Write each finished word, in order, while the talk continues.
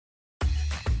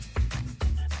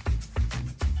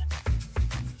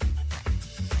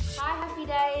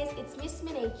guys, it's Miss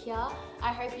Monique here.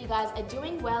 I hope you guys are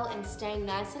doing well and staying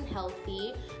nice and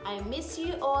healthy. I miss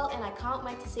you all and I can't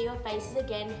wait to see your faces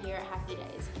again here at Happy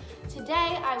Days.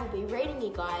 Today I will be reading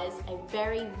you guys a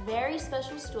very, very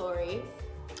special story,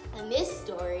 and this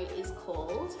story is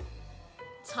called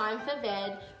Time for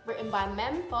Bed, written by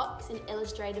Mem Fox and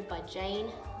illustrated by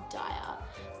Jane Dyer.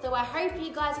 So I hope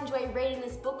you guys enjoy reading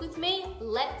this book with me.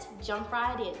 Let's jump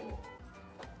right in.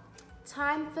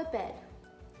 Time for bed.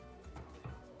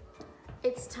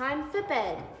 It's time for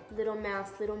bed, little mouse,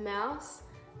 little mouse.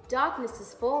 Darkness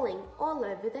is falling all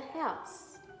over the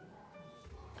house.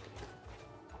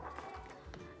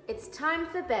 It's time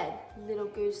for bed, little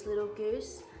goose, little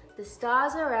goose. The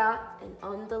stars are out and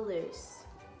on the loose.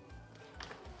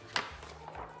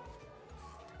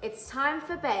 It's time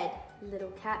for bed, little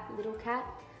cat,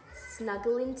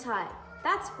 snuggle in tight.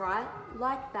 That's right,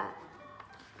 like that.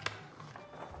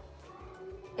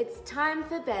 It's time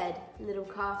for bed, little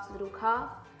calf, little calf.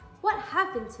 What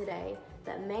happened today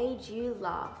that made you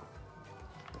laugh?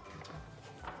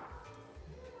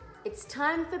 It's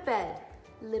time for bed,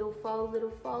 little foal,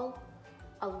 little foal.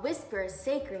 I'll whisper a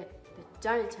secret, but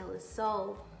don't tell a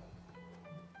soul.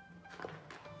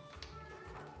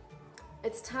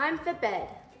 It's time for bed,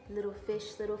 little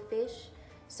fish, little fish.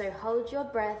 So hold your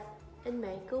breath and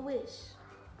make a wish.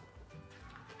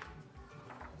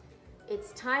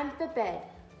 It's time for bed,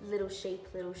 little sheep,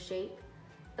 little sheep.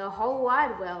 The whole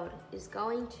wide world is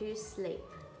going to sleep.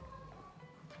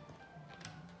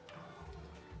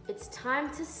 It's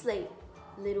time to sleep,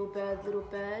 little bird, little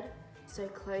bird. So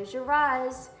close your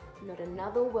eyes, not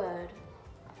another word.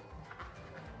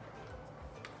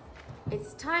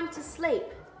 It's time to sleep,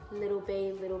 little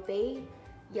bee, little bee.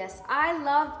 Yes, I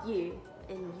love you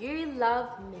and you love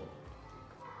me.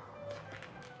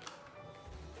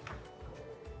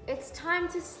 It's time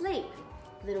to sleep,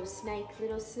 little snake,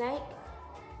 little snake.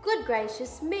 Good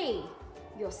gracious me,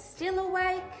 you're still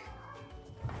awake?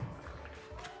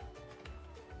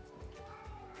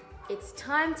 It's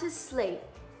time to sleep,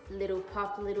 little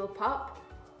pup, little pup.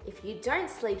 If you don't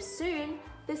sleep soon,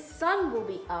 the sun will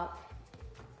be up.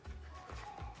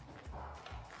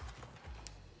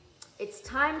 It's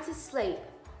time to sleep,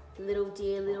 little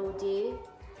dear, little dear.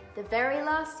 The very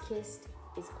last kiss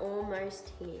is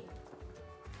almost here.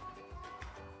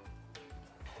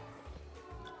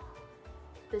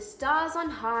 The stars on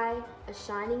high are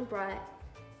shining bright.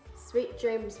 Sweet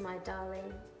dreams, my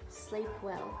darling. Sleep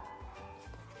well.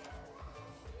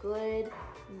 Good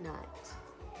night.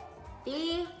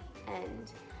 The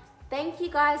end. Thank you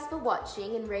guys for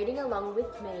watching and reading along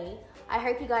with me. I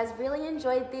hope you guys really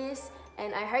enjoyed this,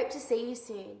 and I hope to see you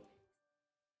soon.